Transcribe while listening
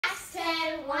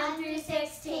read 1 through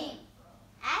 16.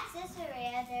 At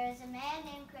Caesarea there was a man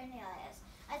named Cornelius,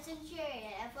 a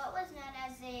centurion of what was known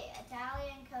as the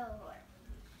Italian cohort,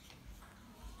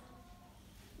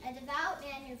 a devout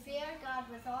man who feared God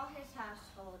with all his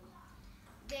household.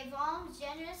 Gave alms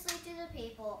generously to the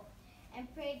people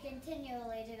and prayed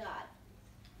continually to God.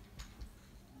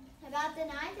 About the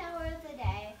 9th hour of the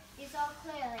day, he saw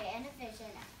clearly in a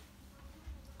vision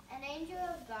an angel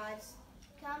of God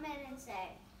come in and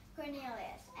say,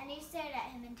 "Cornelius." And he stared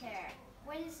at him in terror.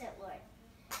 "What is it, Lord?"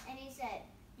 And he said,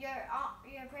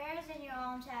 Your prayers and your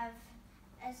alms have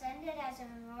ascended as a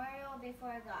memorial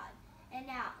before God. And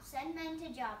now send men to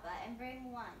Joppa and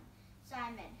bring one,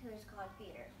 Simon, who is called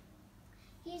Peter.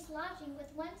 He is lodging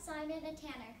with one Simon, a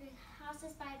tanner, whose house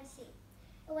is by the sea."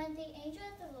 And when the angel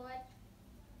of the Lord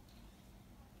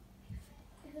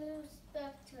who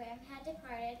spoke to him had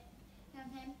departed from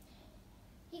him,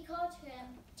 he called to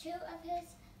him 2 of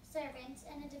his servants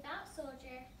and a devout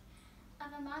soldier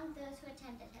of among those who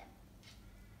attended him.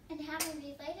 And having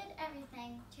related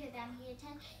everything to them,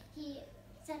 he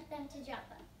sent them to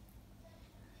Joppa.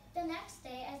 The next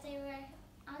day, as they were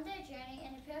on their journey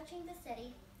and approaching the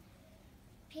city,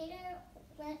 Peter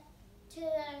went to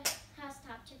the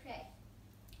housetop to pray,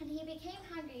 and he became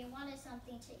hungry and wanted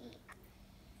something to eat.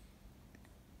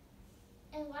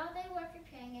 And while they were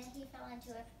preparing it, he fell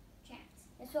into a trance.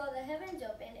 And saw the heavens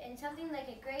opened, and something like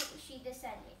a great sheet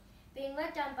descending, being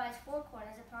let down by its 4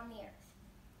 corners upon the earth.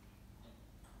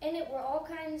 In it were all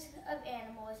kinds of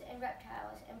animals and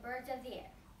reptiles and birds of the air.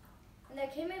 And there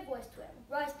came a voice to him,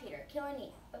 "Rise, Peter, kill and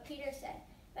eat." But Peter said,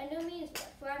 "By no means,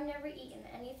 Lord, for I have never eaten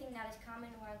anything that is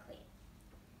common or unclean."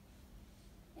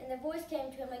 And the voice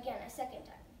came to him again a second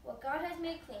time, "What God has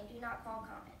made clean, do not call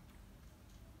common."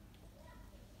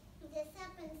 This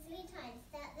happened 3 times,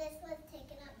 that this was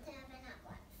taken up to heaven at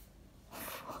once.